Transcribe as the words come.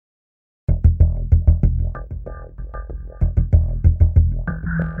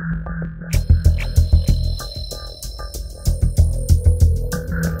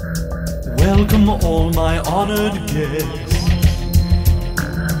Welcome all my honored guests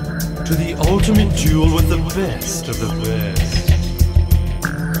to the ultimate duel with the best of the best.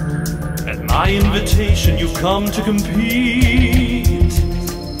 At my invitation you come to compete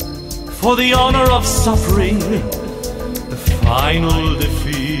for the honor of suffering the final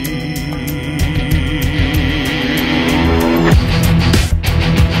defeat.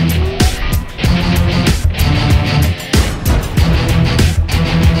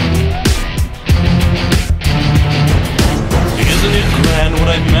 What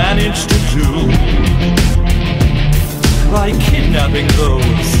I managed to do by kidnapping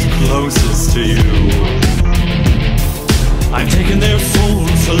those closest to you. I've taken their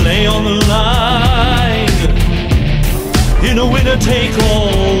souls to lay on the line in a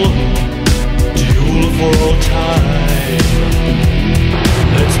winner-take-all duel for all time.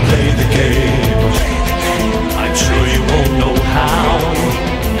 Let's play the game. I'm sure you won't know how,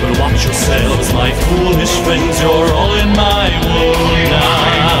 but watch yourselves, my foolish friends, you're all in my world now.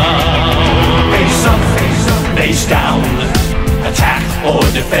 Face up, face down, attack or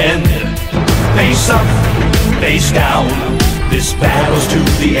defend. Face up, face down, this battle's to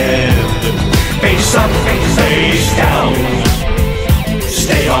the end. Face up, face down,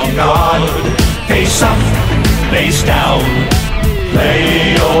 stay on guard. Face up, face down,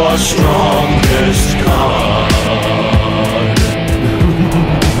 play your strongest card.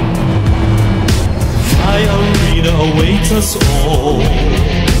 My arena awaits us all.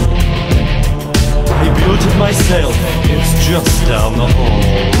 I built it myself, it's just down the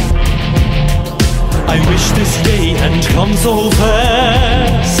hall. I wish this day hadn't come so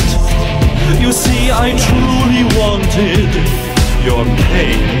fast. You see, I truly wanted your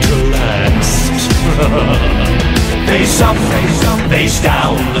pain to last. Face up, face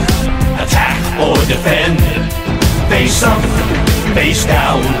down, attack or defend. Face up, face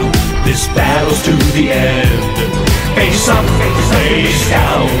down, this battle's to the end. Face up, face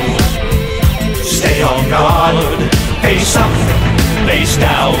down, stay on guard. Face up, face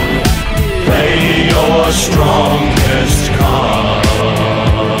down, play your strongest card.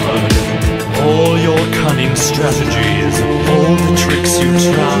 All your cunning strategies, all the tricks you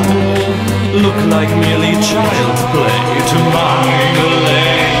try, look like merely child's play to my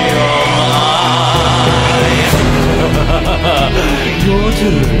Your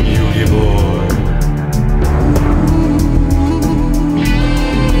turn, Yugi boy.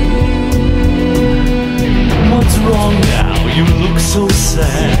 What's wrong now? You look so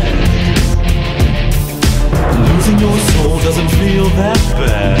sad. Losing your soul doesn't feel that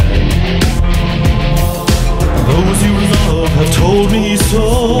bad. Those you love have told me so.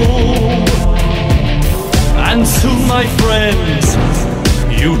 And soon, my friends,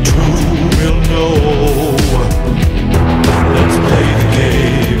 you too will know. Let's play the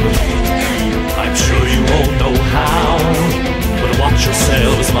game. I'm sure you won't know how, but watch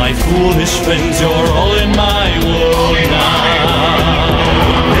yourselves, my foolish friends, you're all in my world now.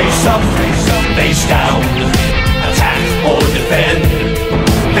 Face up, face down, attack or defend.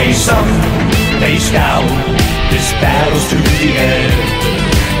 Face up, face down, this battle's to the end.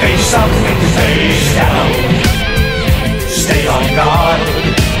 Face up, face down, stay on guard.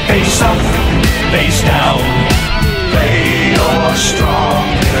 Face up, face down, play your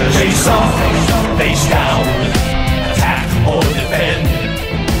strongest. Face up, face